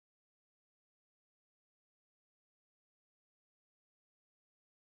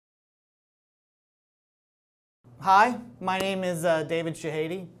Hi, my name is David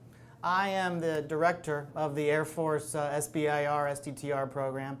Shahady. I am the director of the Air Force SBIR STTR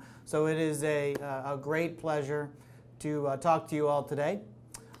program, so it is a great pleasure to talk to you all today.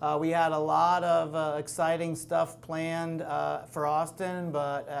 We had a lot of exciting stuff planned for Austin,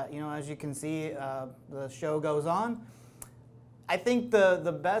 but as you can see, the show goes on. I think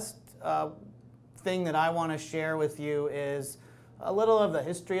the best thing that I want to share with you is a little of the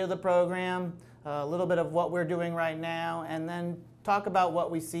history of the program, a little bit of what we're doing right now, and then talk about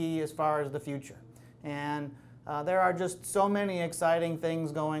what we see as far as the future. And there are just so many exciting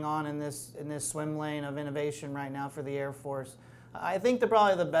things going on in this swim lane of innovation right now for the Air Force. I think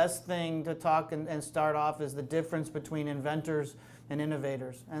probably the best thing to talk and start off is the difference between inventors and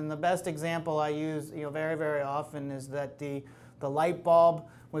innovators. And the best example I use very, very often is that the light bulb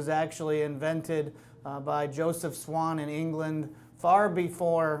was actually invented by Joseph Swan in England far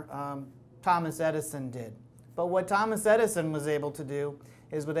before Thomas Edison did. But what Thomas Edison was able to do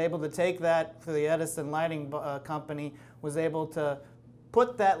is to take that for the Edison Lighting Company, was able to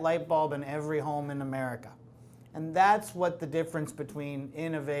put that light bulb in every home in America. And that's what the difference between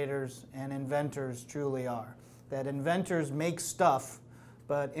innovators and inventors truly are. That inventors make stuff,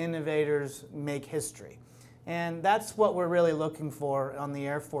 but innovators make history. And that's what we're really looking for on the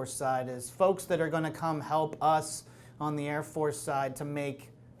Air Force side, is folks that are going to come help us on the Air Force side to make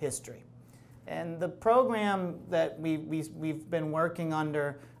history. And the program that we've been working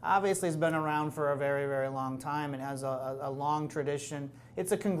under obviously has been around for a very, very long time. It has a long tradition.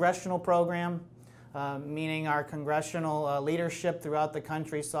 It's a congressional program, meaning our congressional leadership throughout the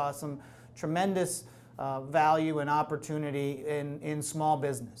country saw some tremendous value and opportunity in small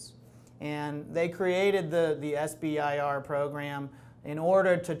business. And they created the SBIR program in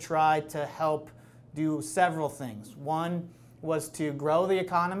order to try to help do several things. One was to grow the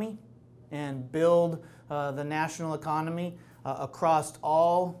economy and build the national economy across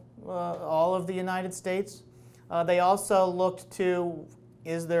all of the United States. They also looked to,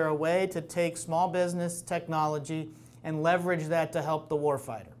 is there a way to take small business technology and leverage that to help the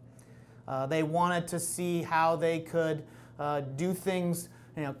warfighter? They wanted to see how they could do things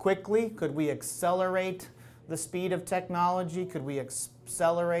quickly. Could we accelerate the speed of technology? Could we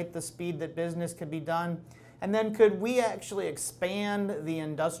accelerate the speed that business could be done? And then could we actually expand the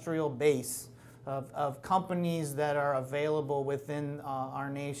industrial base of companies that are available within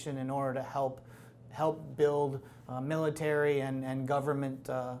our nation in order to help build military and government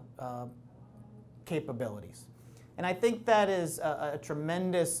capabilities? And I think that is a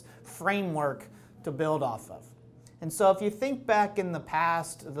tremendous framework to build off of. And so if you think back in the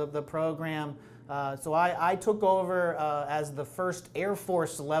past, the program, so I took over as the first Air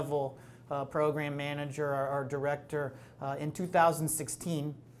Force level program manager or director in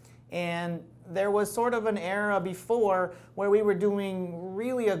 2016. And there was sort of an era before where we were doing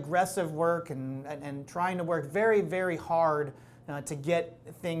really aggressive work and trying to work very, very hard to get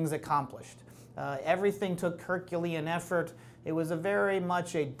things accomplished. Everything took Herculean effort. It was very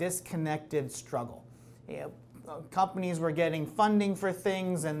much a disconnected struggle. Companies were getting funding for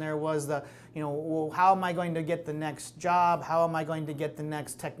things, and there was the, well, how am I going to get the next job? How am I going to get the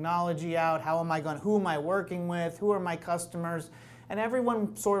next technology out? Who am I working with? Who are my customers? And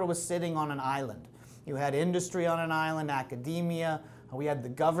everyone sort of was sitting on an island. You had industry on an island, academia, we had the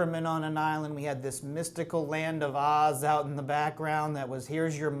government on an island, we had this mystical land of Oz out in the background that was,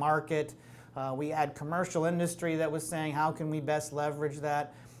 here's your market. We had commercial industry that was saying, how can we best leverage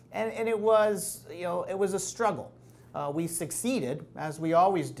that? And it was, it was a struggle. We succeeded, as we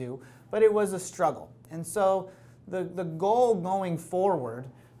always do, but it was a struggle. And so the goal going forward,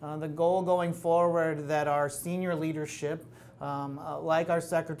 that our senior leadership, like our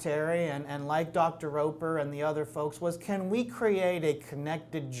secretary and like Dr. Roper and the other folks, was, can we create a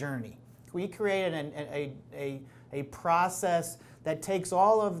connected journey? Can we create a process that takes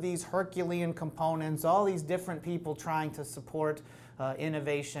all of these Herculean components, all these different people trying to support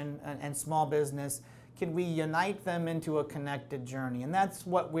innovation and small business? Can we unite them into a connected journey? And that's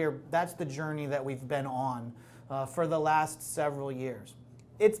the journey that we've been on for the last several years.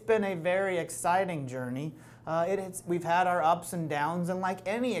 It's been a very exciting journey. We've had our ups and downs, and like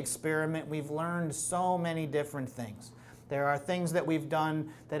any experiment, we've learned so many different things. There are things that we've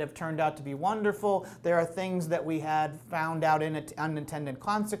done that have turned out to be wonderful. There are things that we had found out in unintended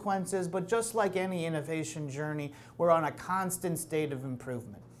consequences. But just like any innovation journey, we're on a constant state of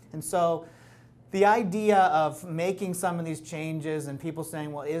improvement. And so the idea of making some of these changes and people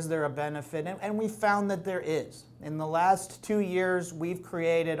saying, well, is there a benefit? And we found that there is. In the last 2 years, we've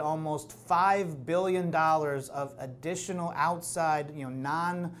created almost $5 billion of additional outside,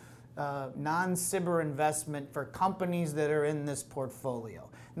 non-SBIR investment for companies that are in this portfolio.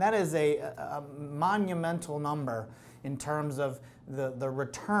 And that is a monumental number in terms of the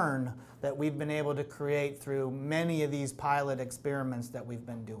return that we've been able to create through many of these pilot experiments that we've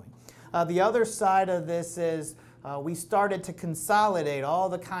been doing. The other side of this is we started to consolidate all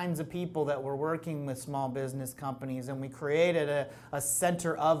the kinds of people that were working with small business companies, and we created a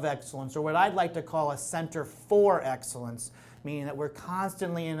center of excellence, or what I'd like to call a center for excellence, meaning that we're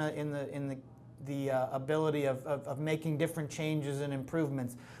constantly in the ability of making different changes and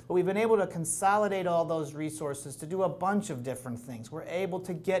improvements. But we've been able to consolidate all those resources to do a bunch of different things. We're able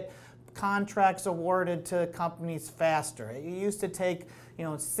to get contracts awarded to companies faster. It used to take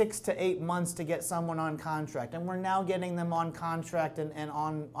 6 to 8 months to get someone on contract, and we're now getting them on contract and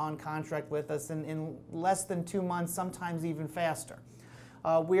on contract with us in less than 2 months, sometimes even faster.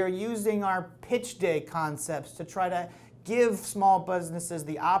 We are using our pitch day concepts to try to give small businesses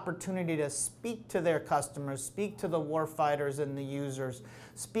the opportunity to speak to their customers, speak to the warfighters and the users,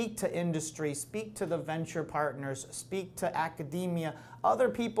 speak to industry, speak to the venture partners, speak to academia, other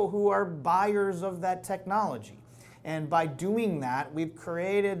people who are buyers of that technology. And by doing that, we've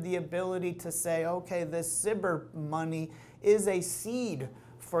created the ability to say, okay, this SBIR money is a seed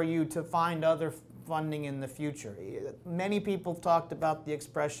for you to find other funding in the future. Many people talked about the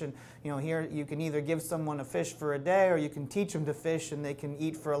expression, here you can either give someone a fish for a day or you can teach them to fish and they can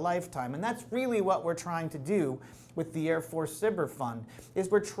eat for a lifetime. And that's really what we're trying to do with the Air Force SBIR Fund, is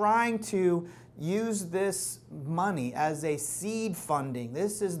we're trying to use this money as a seed funding.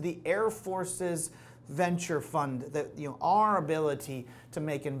 This is the Air Force's venture fund, that our ability to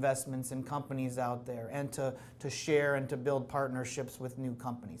make investments in companies out there and to share and to build partnerships with new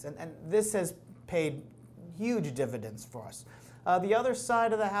companies. And this has paid huge dividends for us. The other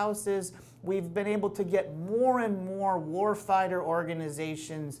side of the house is we've been able to get more and more warfighter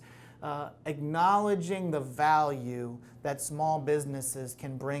organizations acknowledging the value that small businesses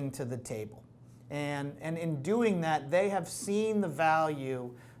can bring to the table. And in doing that, they have seen the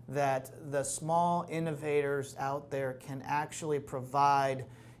value that the small innovators out there can actually provide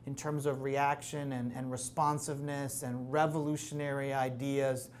in terms of reaction and responsiveness and revolutionary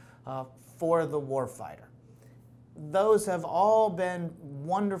ideas for the warfighter. Those have all been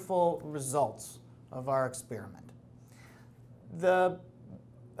wonderful results of our experiment.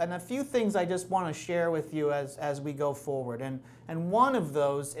 And a few things I just want to share with you as we go forward. And one of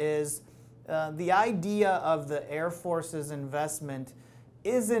those is the idea of the Air Force's investment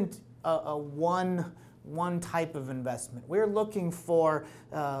isn't a one type of investment. We're looking for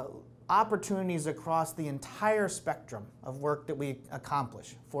opportunities across the entire spectrum of work that we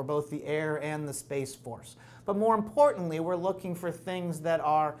accomplish for both the Air and the Space Force. But more importantly, we're looking for things that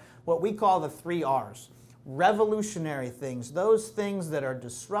are what we call the 3 R's. Revolutionary things, those things that are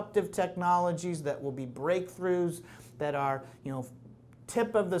disruptive technologies, that will be breakthroughs, that are,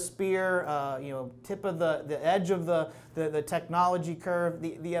 tip of the spear, tip of the edge of the technology curve,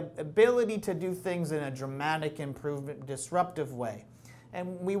 the ability to do things in a dramatic improvement, disruptive way.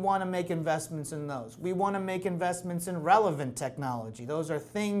 And we want to make investments in those. We want to make investments in relevant technology. Those are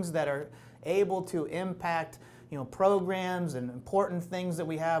things that are able to impact programs and important things that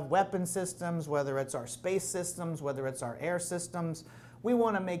we have, weapon systems, whether it's our space systems, whether it's our air systems. We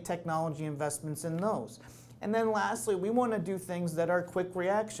want to make technology investments in those. And then lastly, we want to do things that are quick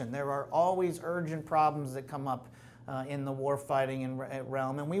reaction. There are always urgent problems that come up in the warfighting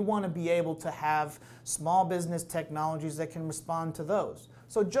realm, and we want to be able to have small business technologies that can respond to those.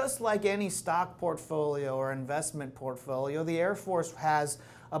 So just like any stock portfolio or investment portfolio, the Air Force has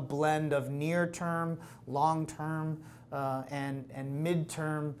a blend of near-term, long-term, and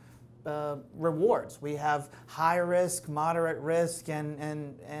mid-term rewards. We have high risk, moderate risk,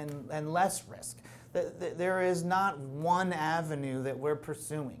 and less risk. There is not one avenue that we're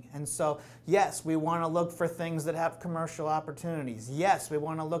pursuing. And so, yes, we want to look for things that have commercial opportunities. Yes, we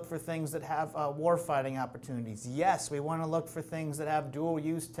want to look for things that have warfighting opportunities. Yes, we want to look for things that have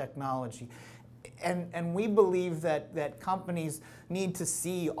dual-use technology. And we believe that companies need to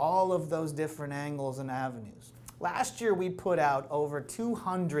see all of those different angles and avenues. Last year, we put out over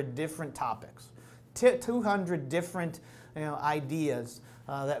 200 different topics, 200 different ideas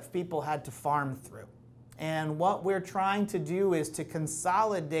that people had to farm through. And what we're trying to do is to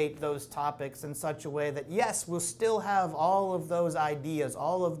consolidate those topics in such a way that, yes, we'll still have all of those ideas,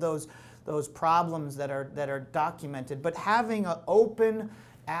 all of those problems that are documented, but having an open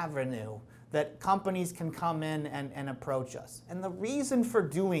avenue that companies can come in and approach us. And the reason for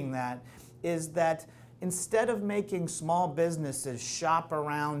doing that is that instead of making small businesses shop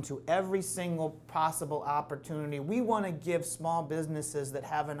around to every single possible opportunity, we want to give small businesses that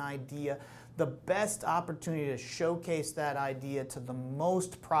have an idea the best opportunity to showcase that idea to the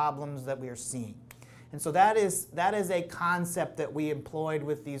most problems that we are seeing. And so that is a concept that we employed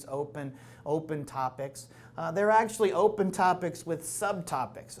with these open topics. They're actually open topics with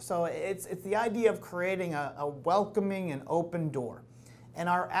subtopics. So it's the idea of creating a welcoming and open door. And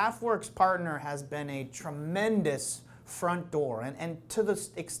our AFWERX partner has been a tremendous front door, and to the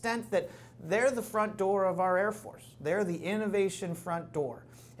extent that they're the front door of our Air Force. They're the innovation front door.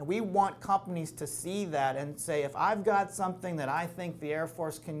 And we want companies to see that and say, if I've got something that I think the Air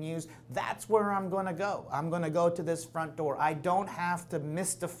Force can use, that's where I'm going to go. I'm going to go to this front door. I don't have to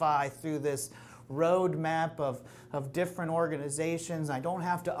mystify through this roadmap of different organizations. I don't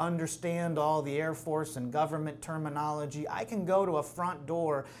have to understand all the Air Force and government terminology. I can go to a front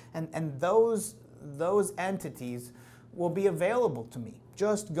door, and those entities will be available to me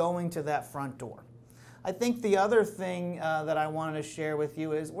just going to that front door. I think the other thing that I wanted to share with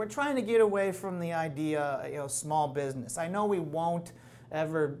you is we're trying to get away from the idea, small business. I know we won't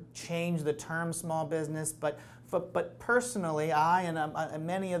ever change the term small business, but personally, I and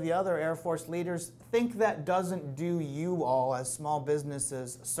many of the other Air Force leaders think that doesn't do you all as small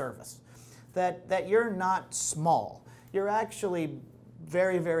businesses service. That you're not small. You're actually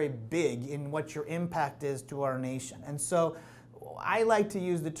very, very big in what your impact is to our nation. And so I like to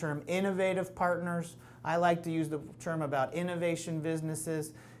use the term innovative partners. I like to use the term about innovation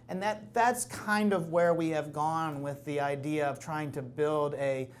businesses, and that's kind of where we have gone with the idea of trying to build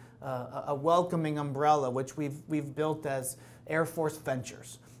a welcoming umbrella, which we've built as Air Force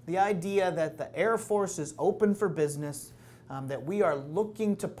Ventures. The idea that the Air Force is open for business, that we are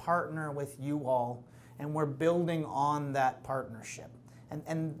looking to partner with you all, and we're building on that partnership.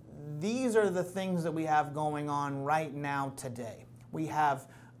 And these are the things that we have going on right now today. We have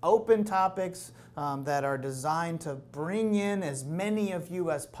open topics that are designed to bring in as many of you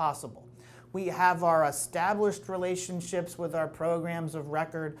as possible. We have our established relationships with our programs of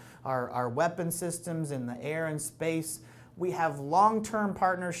record, our weapon systems in the air and space. We have long-term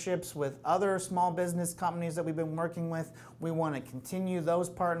partnerships with other small business companies that we've been working with. We want to continue those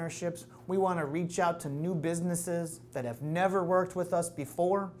partnerships. We want to reach out to new businesses that have never worked with us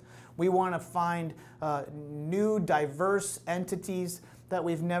before. We want to find new diverse entities that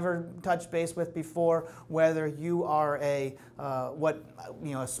we've never touched base with before, whether you are a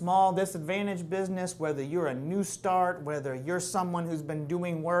small disadvantaged business, whether you're a new start, whether you're someone who's been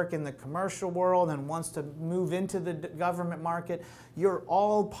doing work in the commercial world and wants to move into the government market, you're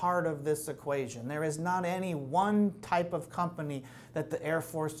all part of this equation. There is not any one type of company that the Air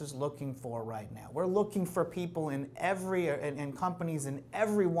Force is looking for right now. We're looking for people in companies in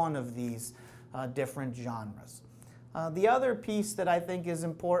every one of these different genres. The other piece that I think is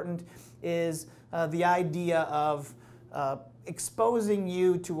important is the idea of exposing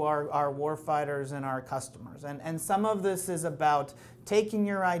you to our warfighters and our customers. And some of this is about taking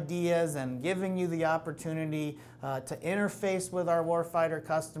your ideas and giving you the opportunity to interface with our warfighter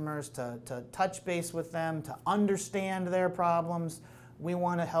customers, to touch base with them, to understand their problems. We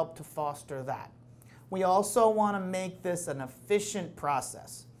want to help to foster that. We also want to make this an efficient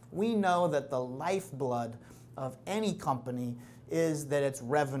process. We know that the lifeblood of any company is that it's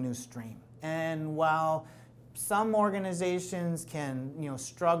revenue stream. And while some organizations can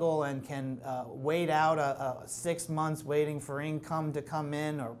struggle and can wait out 6 months waiting for income to come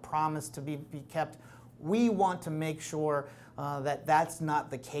in or promise to be kept, we want to make sure that that's not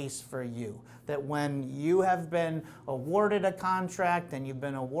the case for you. That when you have been awarded a contract and you've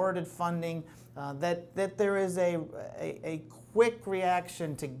been awarded funding, that there is a quick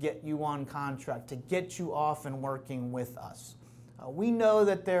reaction to get you on contract, to get you off and working with us. We know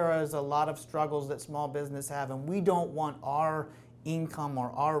that there is a lot of struggles that small business have, and we don't want our income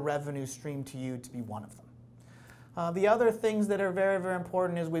or our revenue stream to you to be one of them. The other things that are very, very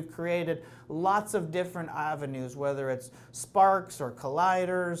important is we've created lots of different avenues, whether it's Sparks or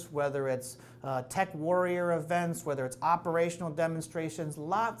Colliders, whether it's Tech Warrior events, whether it's operational demonstrations,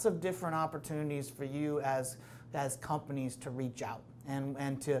 lots of different opportunities for you as companies to reach out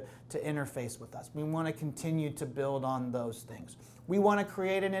and to interface with us. We want to continue to build on those things. We want to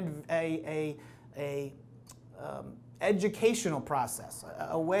create educational process,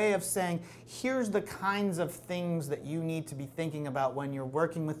 a way of saying, here's the kinds of things that you need to be thinking about when you're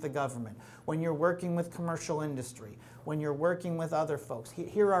working with the government, when you're working with commercial industry, when you're working with other folks.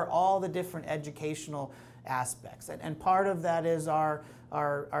 Here are all the different educational aspects. And part of that is our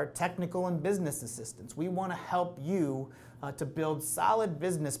technical and business assistance. We want to help you to build solid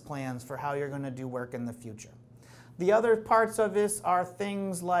business plans for how you're going to do work in the future. The other parts of this are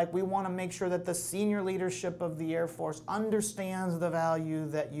things like we want to make sure that the senior leadership of the Air Force understands the value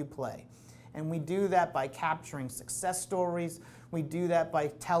that you play. And we do that by capturing success stories. We do that by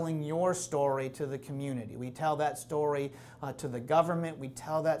telling your story to the community. We tell that story to the government. We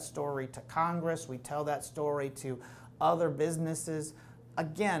tell that story to Congress. We tell that story to other businesses.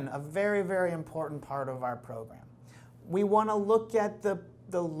 Again, a very, very important part of our program. We want to look at the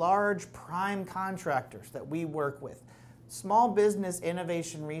large prime contractors that we work with. Small business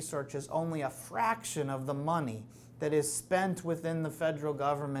innovation research is only a fraction of the money that is spent within the federal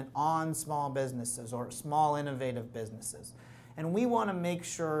government on small businesses or small innovative businesses. And we want to make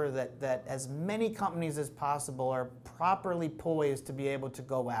sure that as many companies as possible are properly poised to be able to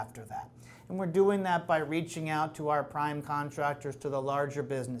go after that. And we're doing that by reaching out to our prime contractors, to the larger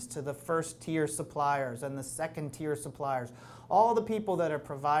business, to the first tier suppliers and the second tier suppliers, all the people that are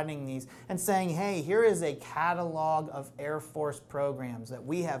providing these, and saying, hey, here is a catalog of Air Force programs that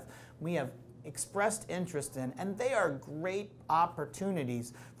we have expressed interest in, and they are great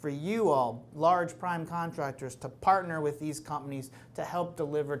opportunities for you all, large prime contractors, to partner with these companies to help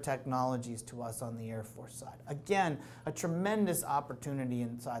deliver technologies to us on the Air Force side. Again, a tremendous opportunity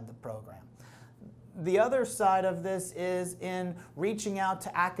inside the program. The other side of this is in reaching out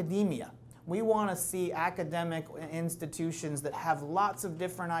to academia. We want to see academic institutions that have lots of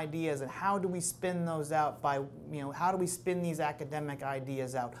different ideas, and how do we spin those out by, how do we spin these academic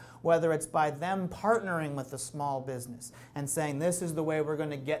ideas out? Whether it's by them partnering with a small business and saying, this is the way we're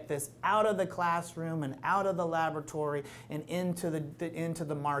going to get this out of the classroom and out of the laboratory and into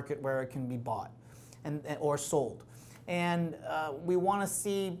the market where it can be bought or sold. And we want to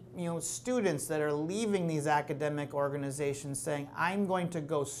see students that are leaving these academic organizations saying, I'm going to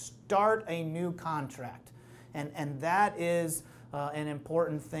go start a new contract. And that is an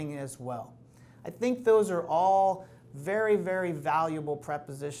important thing as well. I think those are all very, very valuable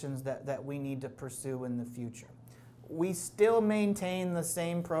prepositions that we need to pursue in the future. We still maintain the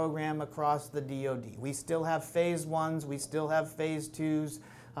same program across the DoD. We still have phase 1s, we still have phase 2s.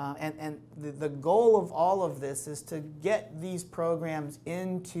 And the goal of all of this is to get these programs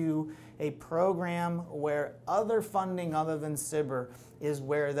into a program where other funding other than SBIR is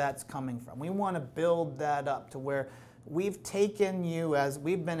where that's coming from. We want to build that up to where we've taken you as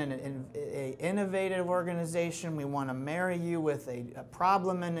we've been an innovative organization. We want to marry you with a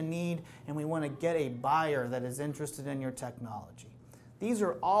problem and a need, and we want to get a buyer that is interested in your technology. These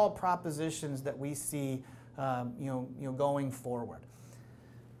are all propositions that we see going forward.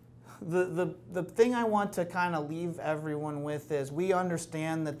 The thing I want to kind of leave everyone with is we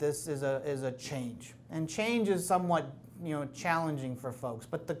understand that this is a change, and change is somewhat challenging for folks,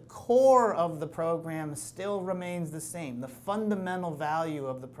 but the core of the program still remains the same. The fundamental value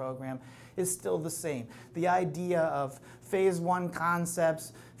of the program is still the same. The idea of phase 1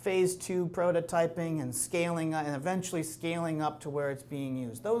 concepts, phase 2 prototyping, and scaling and eventually scaling up to where it's being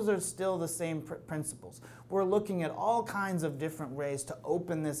used. Those are still the same principles. We're looking at all kinds of different ways to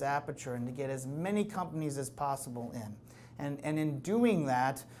open this aperture and to get as many companies as possible in. And in doing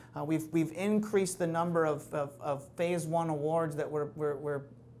that, we've increased the number of phase 1 awards that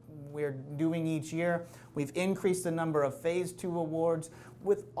we're doing each year. We've increased the number of phase 2 awards,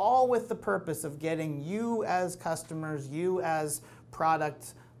 with the purpose of getting you as customers, you as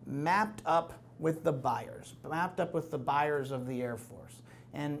products, mapped up with the buyers of the Air Force.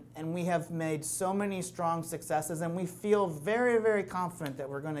 And we have made so many strong successes, and we feel very, very confident that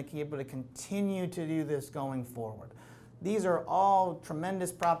we're going to be able to continue to do this going forward. These are all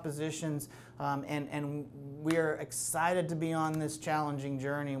tremendous propositions, and we're excited to be on this challenging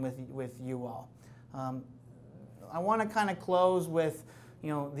journey with you all. I want to kind of close with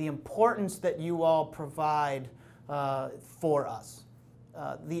the importance that you all provide for us.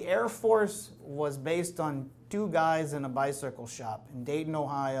 The Air Force was based on 2 guys in a bicycle shop in Dayton,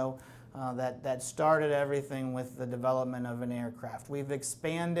 Ohio, that started everything with the development of an aircraft. We've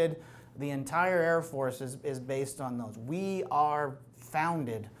expanded. The entire Air Force is based on those. We are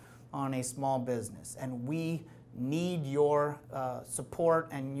founded on a small business, and we need your support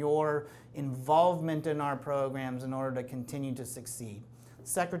and your involvement in our programs in order to continue to succeed.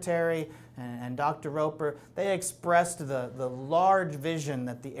 Secretary and Dr. Roper, they expressed the large vision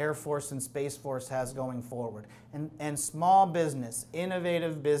that the Air Force and Space Force has going forward. And small business,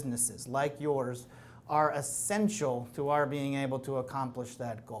 innovative businesses like yours are essential to our being able to accomplish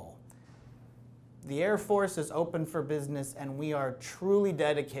that goal. The Air Force is open for business, and we are truly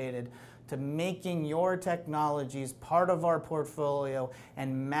dedicated to making your technologies part of our portfolio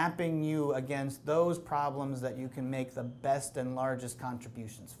and mapping you against those problems that you can make the best and largest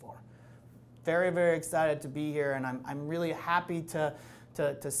contributions for. Very, very excited to be here, and I'm really happy to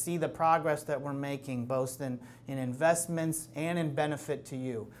see the progress that we're making, both in investments and in benefit to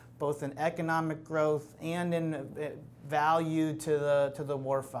you, both in economic growth and in value to the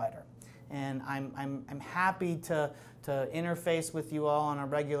warfighter. And I'm happy to interface with you all on a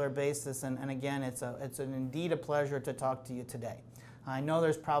regular basis, and again, it's indeed a pleasure to talk to you today. I know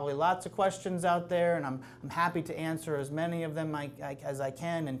there's probably lots of questions out there, and I'm happy to answer as many of them as I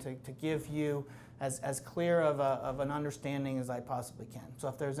can, and to give you as clear of an understanding as I possibly can. So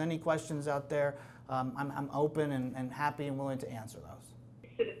if there's any questions out there, I'm open and happy and willing to answer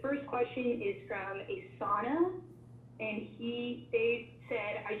those. So the first question is from Asana, and they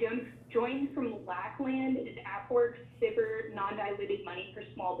said, I joined from Lackland. Is AFWERX SBIR non-diluted money for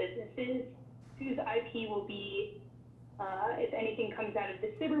small businesses? Whose IP will be, if anything comes out of the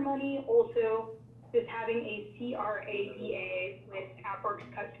SBIR money? Also, is having a CRADA with AFWERX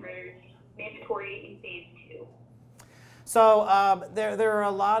customers mandatory in phase 2? So there are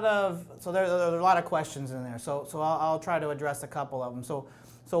a lot of questions in there. So I'll try to address a couple of them.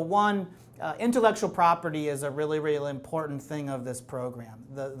 So one, intellectual property is a really, really important thing of this program.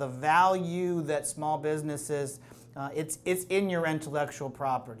 The value that small businesses, it's in your intellectual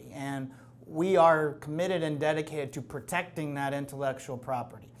property, and we are committed and dedicated to protecting that intellectual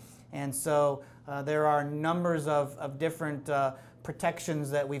property. And so there are numbers of different protections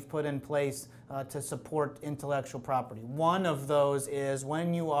that we've put in place to support intellectual property. One of those is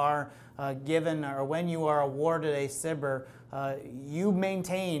when you are given or when you are awarded a SBIR, you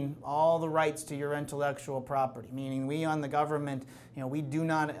maintain all the rights to your intellectual property, meaning we on the government, we do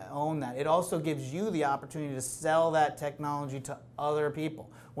not own that. It also gives you the opportunity to sell that technology to other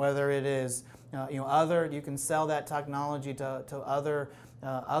people, whether it is, you can sell that technology to other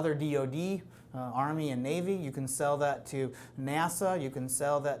DoD, Army and Navy. You can sell that to NASA. You can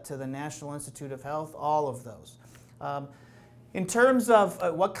sell that to the National Institute of Health, all of those. In terms of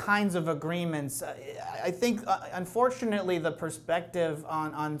what kinds of agreements, I think, unfortunately, the perspective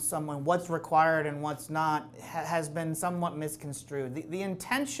on someone, what's required and what's not, has been somewhat misconstrued. The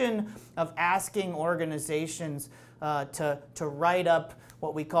intention of asking organizations to write up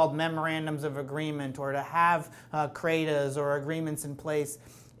what we called memorandums of agreement or to have CRADAs or agreements in place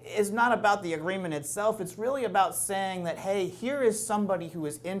is not about the agreement itself. It's really about saying that, hey, here is somebody who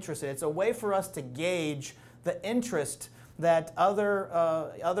is interested. It's a way for us to gauge the interest that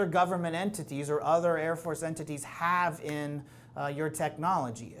other government entities or other Air Force entities have in your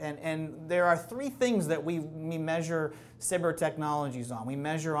technology. And there are three things that we measure SBIR technologies on. We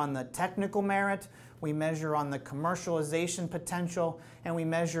measure on the technical merit, we measure on the commercialization potential, and we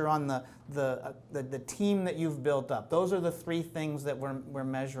measure on the team that you've built up. Those are the three things that we're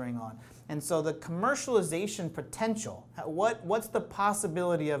measuring on. And so the commercialization potential, what's the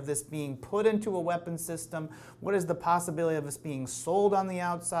possibility of this being put into a weapon system? What is the possibility of this being sold on the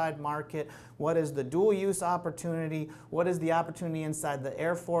outside market? What is the dual use opportunity? What is the opportunity inside the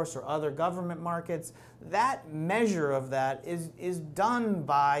Air Force or other government markets? That measure of that is done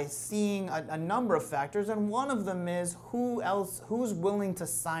by seeing a number of factors, and one of them is who's willing to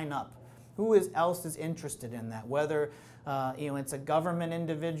sign up? Who else is interested in that? Whether it's a government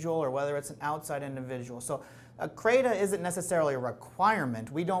individual or whether it's an outside individual. So a CRADA isn't necessarily a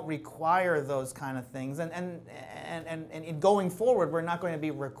requirement. We don't require those kind of things. And going forward, we're not going to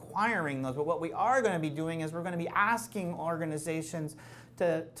be requiring those. But what we are going to be doing is we're going to be asking organizations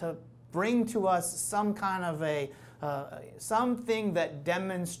to bring to us some kind of something that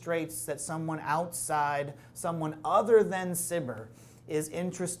demonstrates that someone outside, someone other than SBIR, is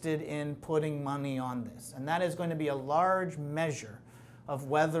interested in putting money on this. And that is going to be a large measure of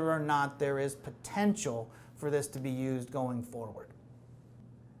whether or not there is potential for this to be used going forward.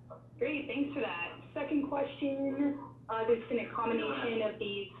 Great, thanks for that. Second question, there's been a combination of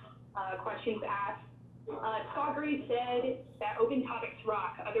these questions asked. Scott Gray said that open topics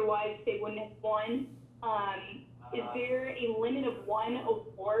rock, otherwise they wouldn't have won. Is there a limit of one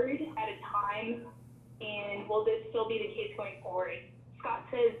award at a time, and will this still be the case going forward? Scott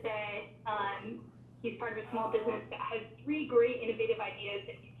says that he's part of a small business that has 3 great innovative ideas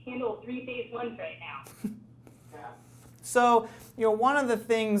and can handle 3 phase 1s right now. So, one of the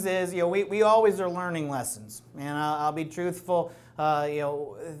things is, we always are learning lessons, and I'll be truthful.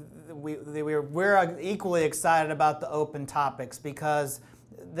 We're equally excited about the open topics because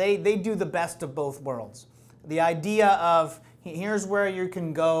they do the best of both worlds. The idea of here's where you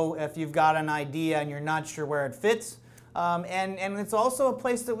can go if you've got an idea and you're not sure where it fits. And it's also a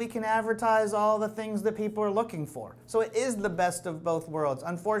place that we can advertise all the things that people are looking for. So it is the best of both worlds.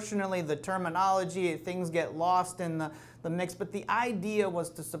 Unfortunately, the terminology, things get lost in the mix, but the idea was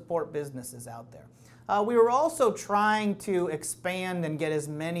to support businesses out there. We were also trying to expand and get as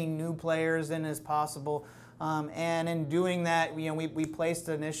many new players in as possible. And in doing that, we placed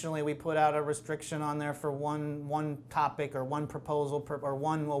initially, we put out a restriction on there for one topic or one proposal or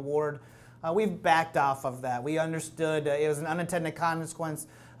one award. We've backed off of that. We understood it was an unintended consequence.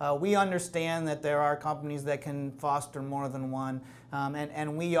 We understand that there are companies that can foster more than one,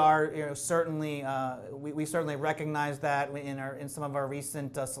 and we are certainly we certainly recognize that in some of our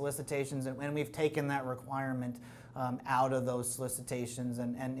recent solicitations, and we've taken that requirement out of those solicitations,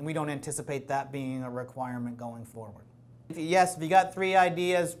 and we don't anticipate that being a requirement going forward. Yes, if you got 3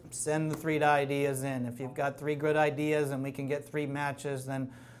 ideas, send the 3 ideas in. If you've got 3 good ideas and we can get 3 matches,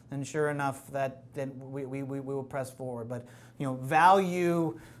 then sure enough, then we will press forward. But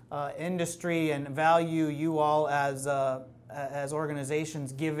value industry and value you all as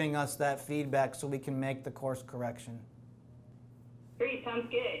organizations giving us that feedback so we can make the course correction. Great, sounds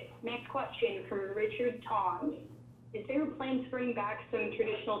good. Next question from Richard Toms. Is there a plan to bring back some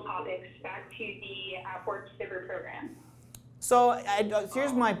traditional topics back to the AFWERX SBIR program? So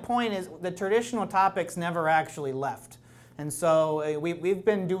here's my point: is the traditional topics never actually left. And so we've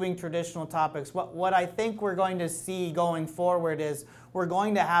been doing traditional topics. What I think we're going to see going forward is we're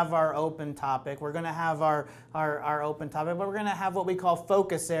going to have our open topic. We're going to have our open topic, but we're going to have what we call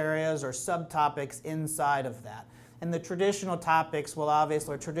focus areas or subtopics inside of that. And the traditional topics will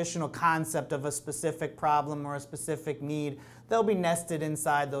obviously, a traditional concept of a specific problem or a specific need, they'll be nested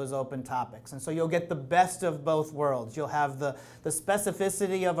inside those open topics. And so you'll get the best of both worlds. You'll have the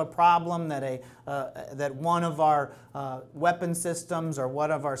specificity of a problem that that one of our weapon systems or one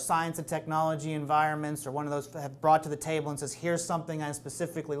of our science and technology environments or one of those have brought to the table and says, here's something I'm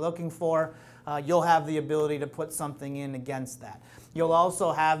specifically looking for. You'll have the ability to put something in against that. You'll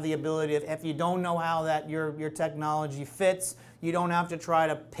also have the ability, if you don't know how that your technology fits, you don't have to try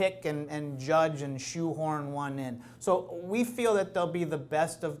to pick and judge and shoehorn one in. So we feel that they'll be the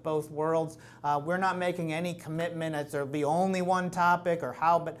best of both worlds. We're not making any commitment that there'll be only one topic or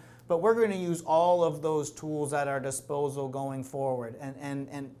how, but we're going to use all of those tools at our disposal going forward.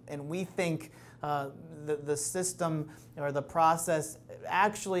 And we think the system or the process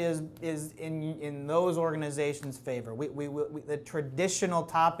actually is in those organizations' favor. The traditional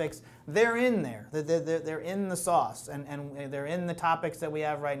topics, they're in there. They're in the sauce, and they're in the topics that we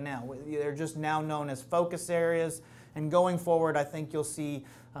have right now. They're just now known as focus areas, and going forward, I think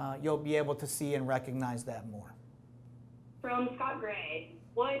you'll be able to see and recognize that more. From Scott Gray,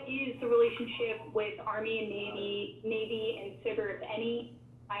 what is the relationship with Army and Navy and SBIR, if any?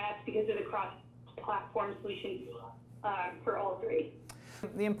 I ask because of the cross-platform solutions for all 3.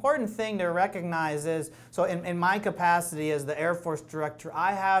 The important thing to recognize is, so in my capacity as the Air Force Director,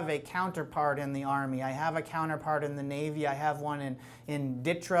 I have a counterpart in the Army. I have a counterpart in the Navy. I have one in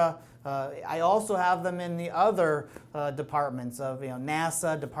DTRA. I also have them in the other departments of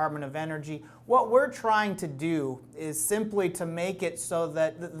NASA, Department of Energy. What we're trying to do is simply to make it so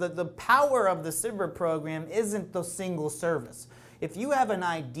that the power of the SBIR program isn't the single service. If you have an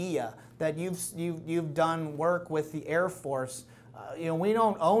idea that you've done work with the Air Force, we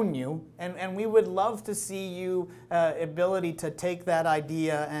don't own you, and we would love to see you ability to take that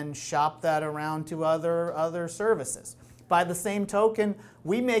idea and shop that around to other services. By the same token,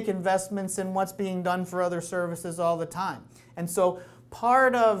 we make investments in what's being done for other services all the time. And so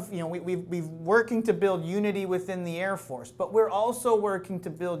part of, we've working to build unity within the Air Force, but we're also working to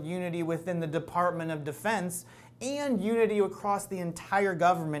build unity within the Department of Defense and unity across the entire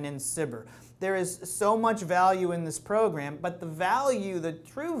government in SBIR. There is so much value in this program, but the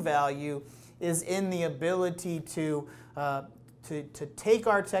true value is in the ability to take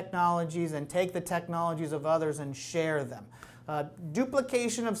our technologies and take the technologies of others and share them.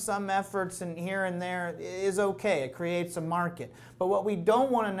 Duplication of some efforts and here and there is okay. It creates a market. But what we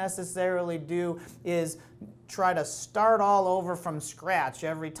don't want to necessarily do is try to start all over from scratch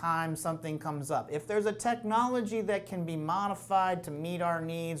every time something comes up. If there's a technology that can be modified to meet our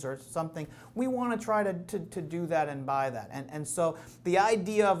needs or something, we want to try to do that and buy that. And so the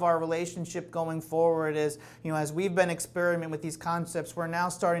idea of our relationship going forward is, as we've been experimenting with these concepts, we're now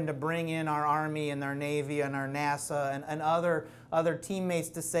starting to bring in our Army and our Navy and our NASA and other teammates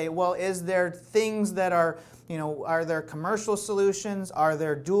to say, well, is there things that are there commercial solutions? Are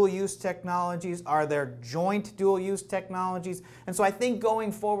there dual-use technologies? Are there joint dual-use technologies? And so I think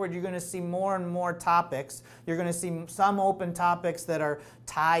going forward, you're going to see more and more topics. You're going to see some open topics that are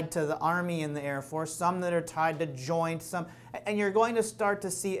tied to the Army and the Air Force, some that are tied to joint, and you're going to start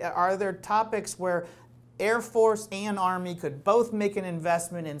to see, are there topics where Air Force and Army could both make an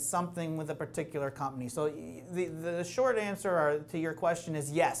investment in something with a particular company? So the short answer to your question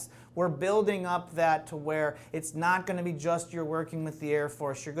is yes. We're building up that to where it's not going to be just you're working with the Air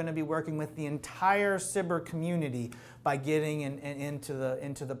Force. You're going to be working with the entire SBIR community by getting into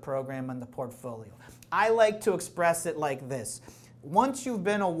the program and the portfolio. I like to express it like this. Once you've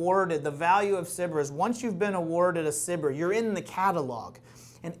been awarded, the value of SBIR is once you've been awarded a SBIR, you're in the catalog.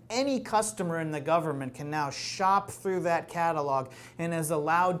 And any customer in the government can now shop through that catalog and is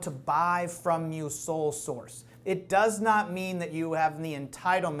allowed to buy from you sole source. It does not mean that you have the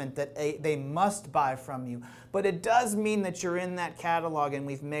entitlement that they must buy from you, but it does mean that you're in that catalog, and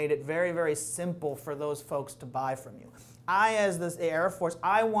we've made it very, very simple for those folks to buy from you. As the Air Force,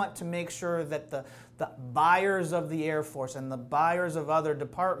 I want to make sure that the buyers of the Air Force and the buyers of other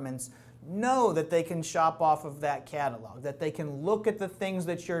departments know that they can shop off of that catalog, that they can look at the things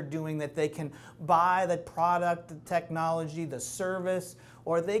that you're doing, that they can buy the product, the technology, the service,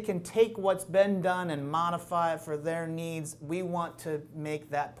 or they can take what's been done and modify it for their needs. We want to make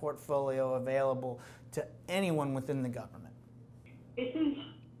that portfolio available to anyone within the government. This is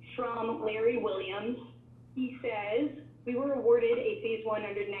from Larry Williams. He says, we were awarded a Phase 1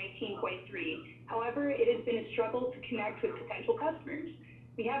 under 19.3. However, it has been a struggle to connect with potential customers.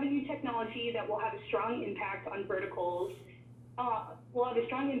 We have a new technology that will have a strong impact on verticals.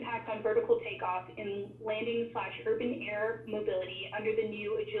 Vertical takeoff in landing/urban air mobility under the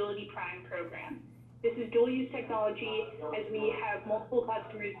new Agility Prime program. This is dual-use technology as we have multiple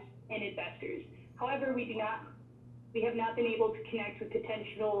customers and investors. However, we have not been able to connect with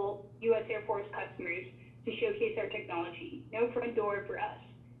potential U.S. Air Force customers to showcase our technology. No front door for us.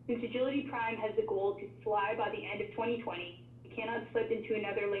 Since Agility Prime has the goal to fly by the end of 2020, cannot slip into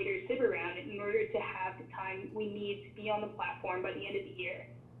another later SBIR round in order to have the time we need to be on the platform by the end of the year.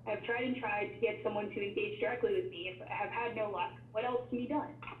 I've tried and tried to get someone to engage directly with me. I have had no luck. What else can be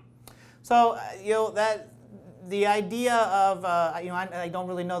done? So, the idea of, I don't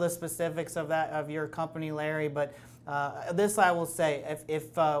really know the specifics of your company, Larry, but this I will say,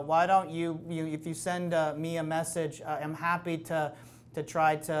 why don't if you send me a message, I'm happy to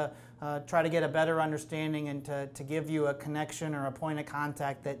try to get a better understanding and to give you a connection or a point of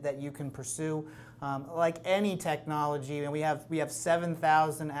contact that you can pursue. Like any technology, and we have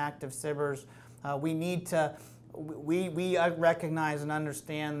 7,000 active SBIRs. We recognize and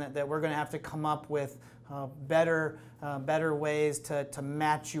understand that we're going to have to come up with better ways to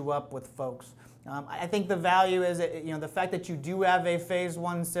match you up with folks. I think the value is, the fact that you do have a Phase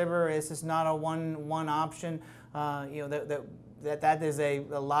 1 SBIR is not a one option. That is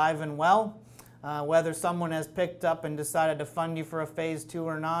alive and well. Whether someone has picked up and decided to fund you for a Phase 2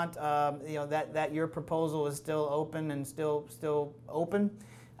 or not, that your proposal is still open and still open.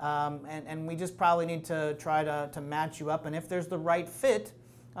 And we just probably need to try to match you up. And if there's the right fit,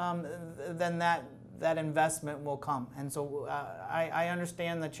 then that investment will come. And so I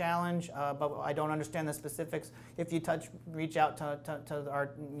understand the challenge, but I don't understand the specifics. If you reach out to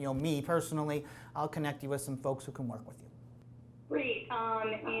me personally, I'll connect you with some folks who can work with you. Great,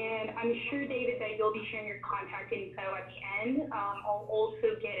 and I'm sure, David, that you'll be sharing your contact info at the end. I'll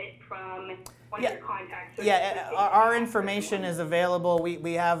also get it from one of your contacts. So our information is available.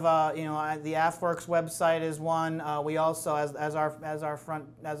 We have the AFWERX website is one. We also as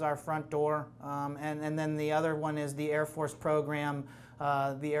our front door, and then the other one is the Air Force Program.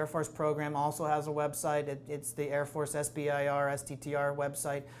 The Air Force Program also has a website. It's the Air Force SBIR STTR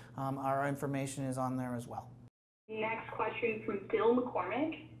website. Our information is on there as well. Next question from Bill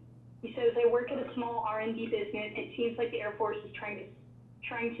McCormick. He says, I work at a small R&D business. It seems like the Air Force is trying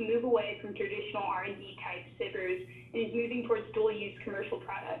to move away from traditional R&D type SBIRs and is moving towards dual-use commercial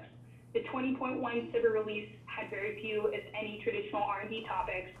products. The 20.1 SBIR release had very few, if any, traditional R&D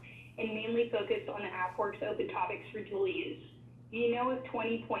topics and mainly focused on the AFWERX open topics for dual use. Do you know if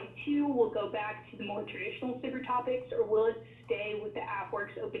 20.2 will go back to the more traditional SBIR topics, or will it stay with the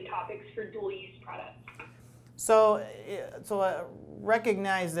AFWERX open topics for dual-use products?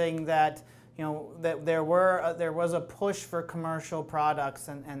 Recognizing that that there was a push for commercial products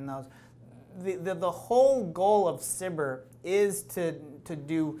and those, the whole goal of SBIR is to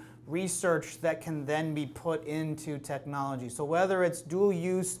do research that can then be put into technology. So whether it's dual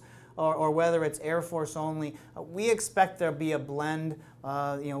use or whether it's Air Force only, we expect there'll be a blend.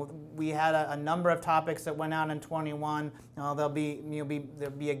 We had a number of topics that went out in 21. There'll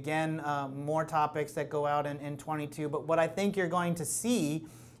be again more topics that go out in 22. But what I think you're going to see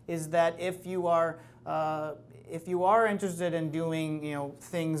is that if you are interested in doing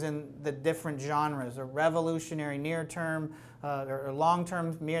things in the different genres, or revolutionary near term, or long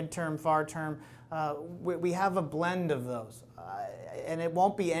term, mid term, far term, we have a blend of those. And it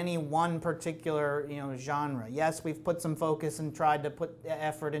won't be any one particular genre. Yes, we've put some focus and tried to put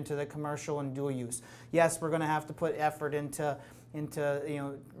effort into the commercial and dual use. Yes, we're going to have to put effort into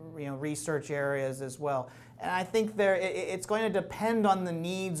research areas as well. And I think it's going to depend on the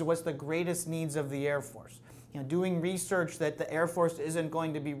needs, what's the greatest needs of the Air Force. Doing research that the Air Force isn't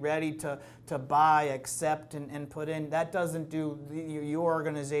going to be ready to buy, accept, and put in, that doesn't do your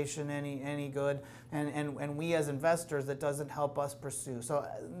organization any good, and we as investors, that doesn't help us pursue. So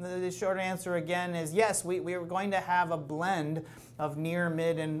the short answer again is yes, we are going to have a blend of near,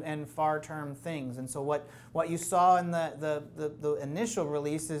 mid, and far term things. And so what you saw in the initial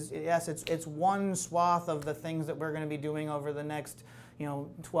release is, yes, it's one swath of the things that we're going to be doing over the next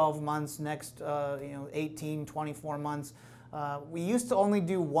 12 months, next 18, 24 months. We used to only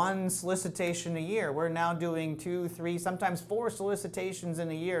do one solicitation a year. We're now doing 2, 3, sometimes 4 solicitations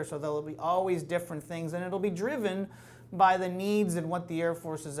in a year. So there'll be always different things, and it'll be driven by the needs and what the Air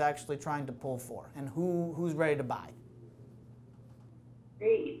Force is actually trying to pull for, and who's ready to buy.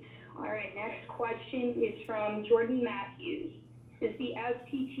 Great. All right, next question is from Jordan Matthews. Is the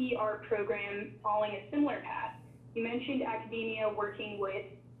STTR program following a similar path? You mentioned academia working with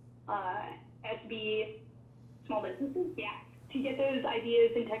SB small businesses, to get those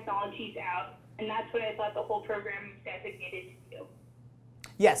ideas and technologies out, and that's what I thought the whole program was designated to do.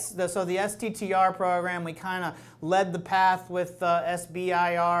 Yes, so the STTR program, we kind of led the path with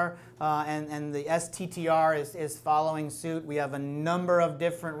SBIR, and the STTR is following suit. We have a number of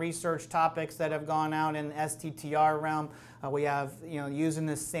different research topics that have gone out in the STTR realm. We have, using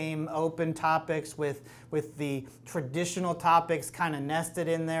the same open topics with the traditional topics kind of nested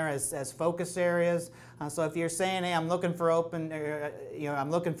in there as focus areas. So if you're saying, hey, I'm looking for open, I'm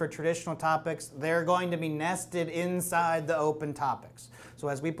looking for traditional topics, they're going to be nested inside the open topics. So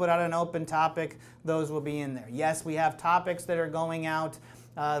as we put out an open topic, those will be in there. Yes, we have topics that are going out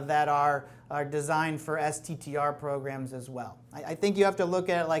that are designed for STTR programs as well. I think you have to look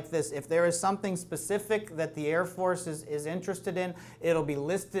at it like this. If there is something specific that the Air Force is interested in, it'll be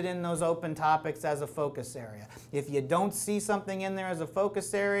listed in those open topics as a focus area. If you don't see something in there as a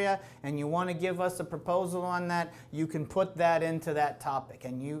focus area and you want to give us a proposal on that, you can put that into that topic.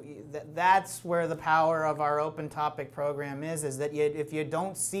 And that's where the power of our open topic program is that if you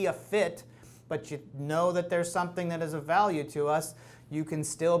don't see a fit, but you know that there's something that is of value to us, you can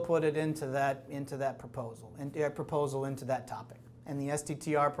still put it into that proposal, into that topic. And the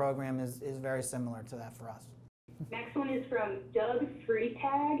STTR program is very similar to that for us. Next one is from Doug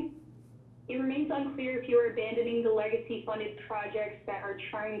Freetag. It remains unclear if you are abandoning the legacy-funded projects that are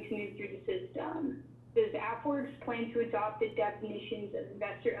trying to move through the system. Does AFWERX plan to adopt the definitions of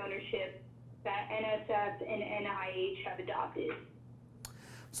investor ownership that NSF and NIH have adopted?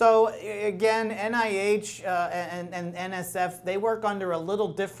 So again, NIH and NSF, they work under a little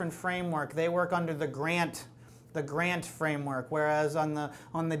different framework. They work under the grant framework, whereas on the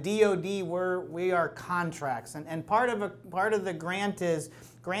DoD we are contracts, and part of the grant is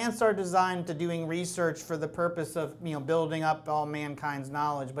grants are designed to doing research for the purpose of building up all mankind's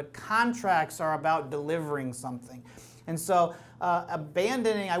knowledge, but contracts are about delivering something. And so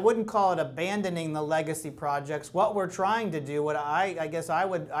I wouldn't call it abandoning the legacy projects. What we're trying to do, what I guess I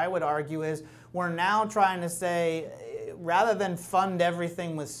would argue is, we're now trying to say, rather than fund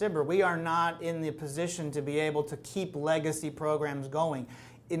everything with SBIR, we are not in the position to be able to keep legacy programs going.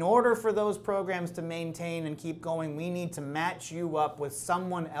 In order for those programs to maintain and keep going, we need to match you up with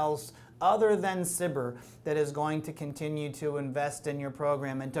someone else other than SBIR that is going to continue to invest in your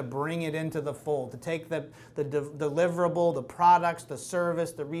program and to bring it into the fold, to take the deliverable, the products, the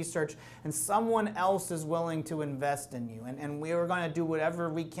service, the research, and someone else is willing to invest in you. And we are going to do whatever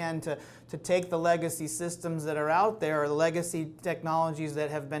we can to take the legacy systems that are out there, or the legacy technologies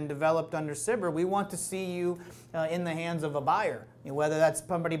that have been developed under SBIR. We want to see you in the hands of a buyer, whether that's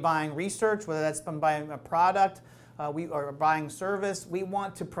somebody buying research, whether that's buying a product, we are buying service, we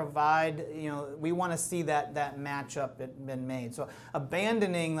want to provide, we want to see that matchup been made. So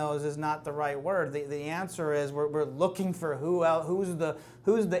abandoning those is not the right word. The answer is we're looking for who's the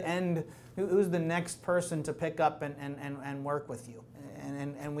next person to pick up and work with you.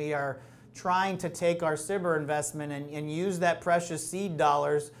 And we are trying to take our SBIR investment and use that precious seed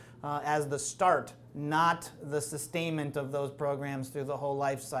dollars as the start, not the sustainment of those programs through the whole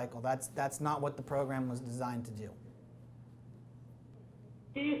life cycle. That's not what the program was designed to do.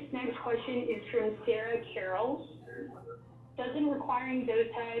 This next question is from Sarah Carroll. Doesn't requiring those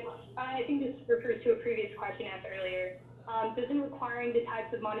types, I think this refers to a previous question asked earlier, doesn't requiring the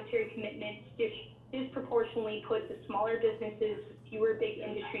types of monetary commitments disproportionately put the smaller businesses with fewer big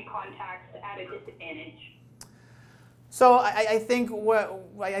industry contacts at a disadvantage? So I think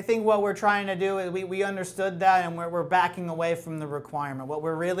what we're trying to do is we understood that, and we're backing away from the requirement. What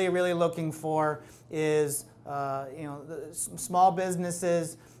we're really really looking for is small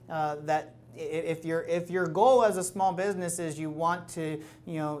businesses that if your goal as a small business is you want to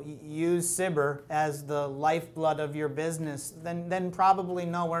use SBIR as the lifeblood of your business, then probably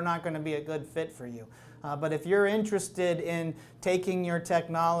no, we're not going to be a good fit for you. But if you're interested in taking your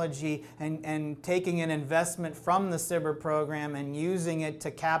technology and taking an investment from the SBIR program and using it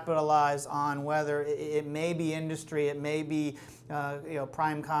to capitalize on whether it may be industry, it may be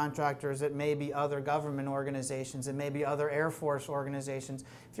prime contractors, it may be other government organizations, it may be other Air Force organizations.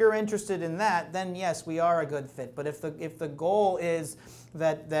 If you're interested in that, then yes, we are a good fit. But if the goal is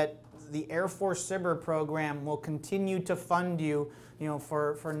that the Air Force SBIR program will continue to fund you,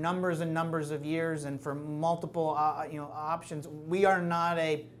 for numbers and numbers of years and for multiple options. We are not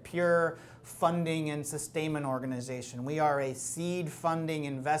a pure funding and sustainment organization. We are a seed funding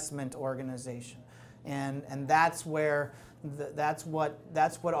investment organization, and that's where that's what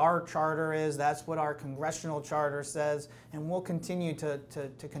our charter is. That's what our congressional charter says, and we'll continue to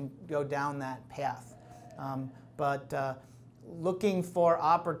go down that path. But looking for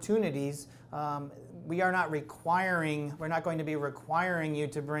opportunities. We're not going to be requiring you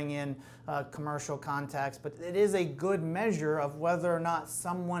to bring in commercial contacts, but it is a good measure of whether or not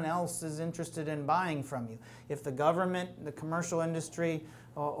someone else is interested in buying from you. If the government, the commercial industry,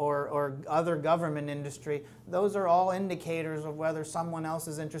 or other government industry, those are all indicators of whether someone else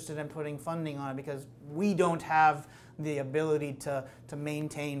is interested in putting funding on it, because we don't have the ability to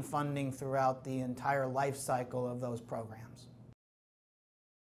maintain funding throughout the entire life cycle of those programs.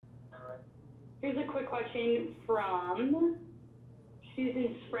 Here's a quick question from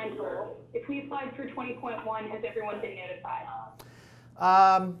Susan Sprentel. If we applied for 20.1, has everyone been notified?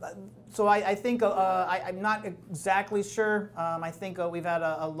 So I think, I'm not exactly sure. I think we've had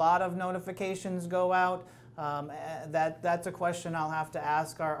a lot of notifications go out. That's a question I'll have to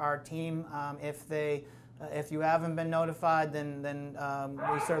ask our team. If you haven't been notified, then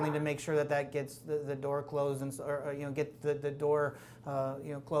we certainly need to make sure that gets the door closed and get the door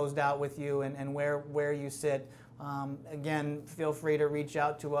closed out with you and where you sit. Again, feel free to reach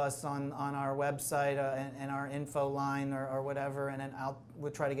out to us on our website and our info line or whatever, and then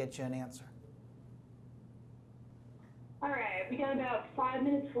we'll try to get you an answer. All right, we got about 5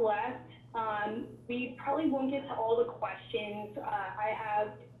 minutes left. We probably won't get to all the questions. I have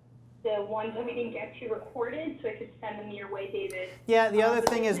the ones that we didn't get to recorded, so I could send them your way, David. Yeah, the other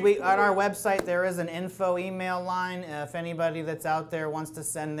thing is on our website there is an info email line. If anybody that's out there wants to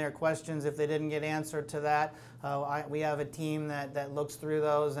send their questions, if they didn't get answered to that, we have a team that looks through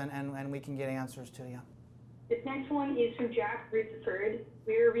those and we can get answers to you. This next one is from Jack Rutherford.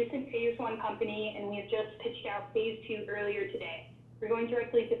 We're a recent phase 1 company and we have just pitched out phase 2 earlier today. We're going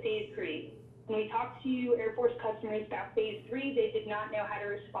directly to phase 3. When we talked to Air Force customers about phase 3, they did not know how to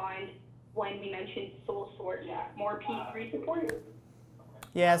respond when we mentioned sole source. More P3 support?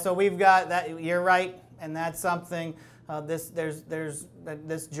 Yeah, so we've got that. You're right, and that's something.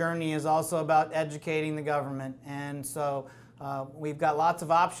 This journey is also about educating the government, and so we've got lots of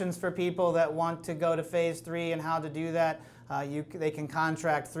options for people that want to go to phase 3 and how to do that. They can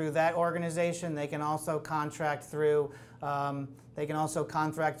contract through that organization. They can also contract through.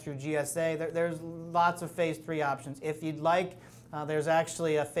 GSA. There's lots of phase 3 options. If you'd like, there's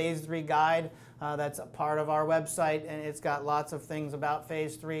actually a phase 3 guide that's a part of our website, and it's got lots of things about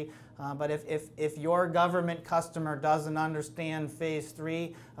phase 3. But if your government customer doesn't understand phase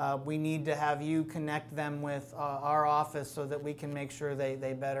 3, we need to have you connect them with our office so that we can make sure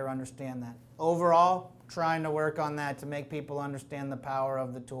they better understand that. Overall, trying to work on that to make people understand the power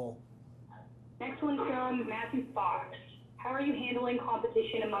of the tool. Next one from Matthew Fox. How are you handling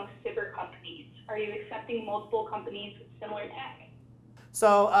competition amongst SBIR companies? Are you accepting multiple companies with similar tech?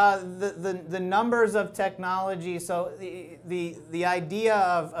 So the numbers of technology. So the idea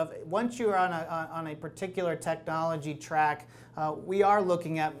of once you're on a particular technology track, we are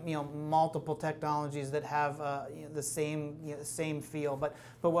looking at multiple technologies that have the same feel.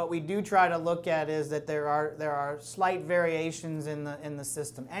 But what we do try to look at is that there are slight variations in the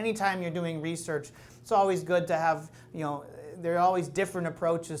system. Anytime you're doing research, it's always good to have there are always different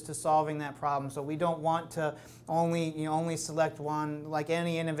approaches to solving that problem. So we don't want to only select one. Like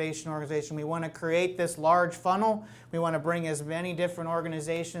any innovation organization, we want to create this large funnel. We want to bring as many different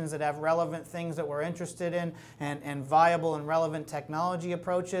organizations that have relevant things that we're interested in and viable and relevant technology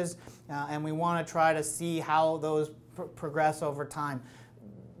approaches. And we want to try to see how those progress over time.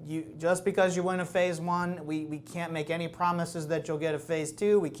 Just because you win a phase 1, we can't make any promises that you'll get a phase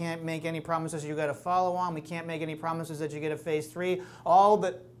 2. We can't make any promises you get a follow-on. We can't make any promises that you get a phase 3. All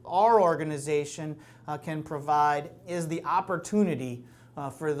that our organization can provide is the opportunity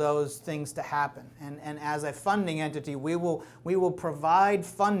for those things to happen. And as a funding entity, we will provide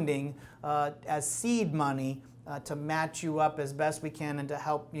funding as seed money to match you up as best we can and to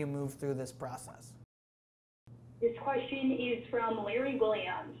help you move through this process. This question is from Larry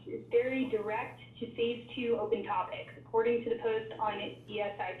Williams. It's very direct to phase 2 open topics. According to the post on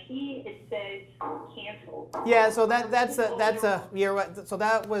ESIP, it says cancel. Yeah, so you're right. So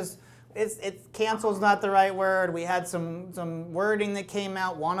that was, cancel's not the right word. We had some wording that came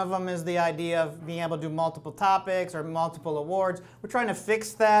out. One of them is the idea of being able to do multiple topics or multiple awards. We're trying to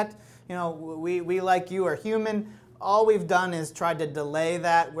fix that. We like you are human. All we've done is tried to delay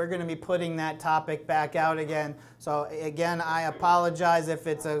that. We're going to be putting that topic back out again. So again, I apologize if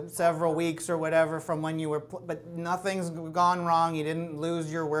it's several weeks or whatever from when you were, but nothing's gone wrong. You didn't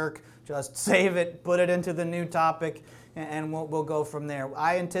lose your work. Just save it, put it into the new topic, and we'll go from there.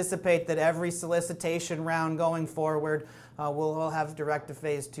 I anticipate that every solicitation round going forward we'll have direct to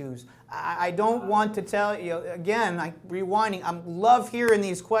phase 2s. I don't want to tell you, again, rewinding, I love hearing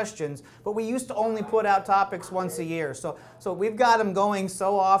these questions, but we used to only put out topics once a year. So we've got them going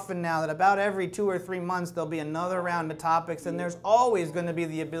so often now that about every 2 or 3 months there'll be another round of topics, and there's always going to be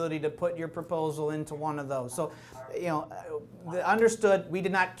the ability to put your proposal into one of those. So, understood, we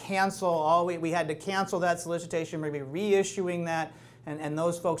did not cancel we had to cancel that solicitation. We're going to be reissuing that. And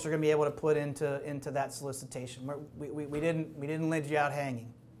those folks are going to be able to put into that solicitation. We didn't let you out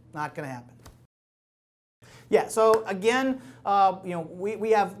hanging. Not going to happen. Yeah. So again,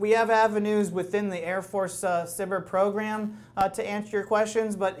 we have avenues within the Air Force SBIR program to answer your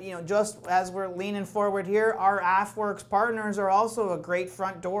questions. But just as we're leaning forward here, our AFWERX partners are also a great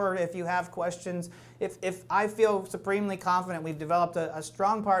front door if you have questions. If I feel supremely confident we've developed a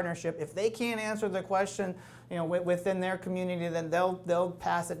strong partnership, if they can't answer the question within their community, then they'll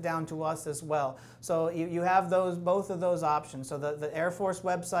pass it down to us as well. So you have both of those options. So the Air Force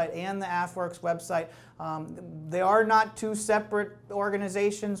website and the AFWERX website, they are not two separate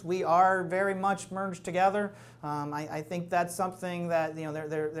organizations. We are very much merged together. I think that's something that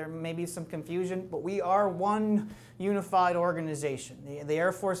there may be some confusion, but we are one unified organization. The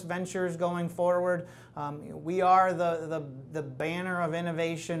Air Force Ventures going forward, we are the banner of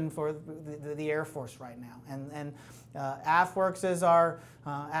innovation for the Air Force right now, and AFWERX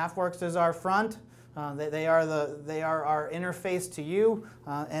is our front. They are our interface to you,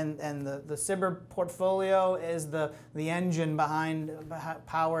 and the SBIR portfolio is the engine behind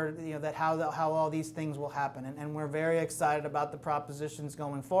power. How all these things will happen, and we're very excited about the propositions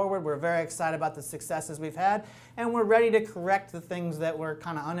going forward. We're very excited about the successes we've had, and we're ready to correct the things that were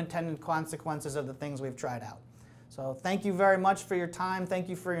kind of unintended consequences of the things we've tried out. So thank you very much for your time. Thank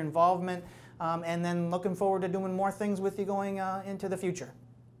you for your involvement, and then looking forward to doing more things with you going into the future.